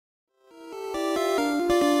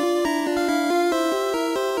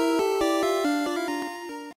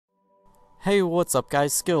Hey, what's up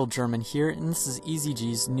guys, Skilled German here, and this is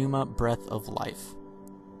EZG's Pneuma Breath of Life.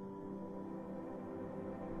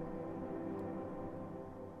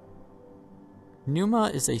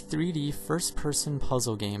 Pneuma is a 3D first-person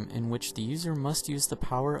puzzle game in which the user must use the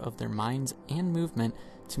power of their minds and movement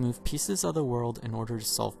to move pieces of the world in order to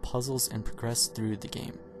solve puzzles and progress through the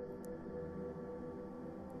game.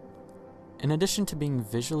 In addition to being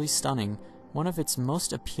visually stunning, one of its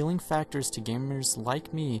most appealing factors to gamers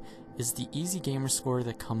like me is the easy gamer score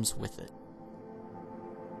that comes with it.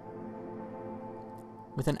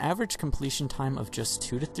 With an average completion time of just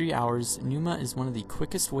 2 to 3 hours, Pneuma is one of the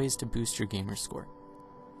quickest ways to boost your gamer score.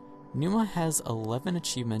 Pneuma has 11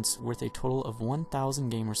 achievements worth a total of 1000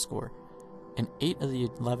 gamer score, and 8 of the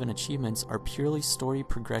 11 achievements are purely story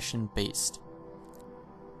progression based.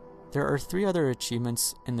 There are 3 other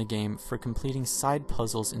achievements in the game for completing side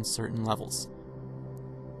puzzles in certain levels.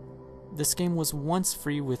 This game was once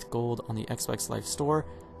free with gold on the Xbox Live Store,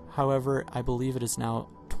 however, I believe it is now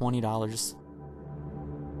 $20.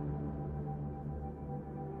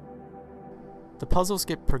 The puzzles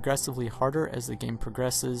get progressively harder as the game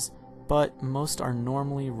progresses, but most are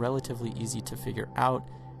normally relatively easy to figure out,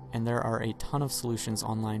 and there are a ton of solutions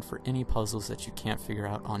online for any puzzles that you can't figure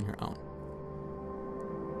out on your own.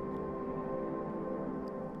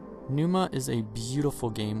 Pneuma is a beautiful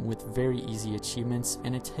game with very easy achievements,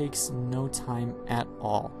 and it takes no time at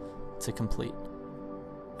all to complete.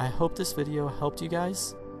 I hope this video helped you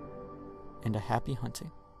guys, and a happy hunting.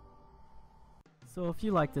 So if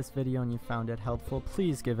you liked this video and you found it helpful,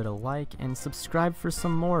 please give it a like and subscribe for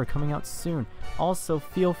some more coming out soon. Also,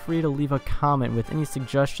 feel free to leave a comment with any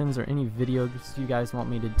suggestions or any videos you guys want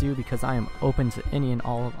me to do, because I am open to any and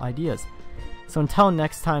all ideas. So until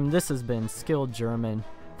next time, this has been Skilled German.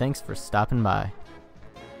 Thanks for stopping by.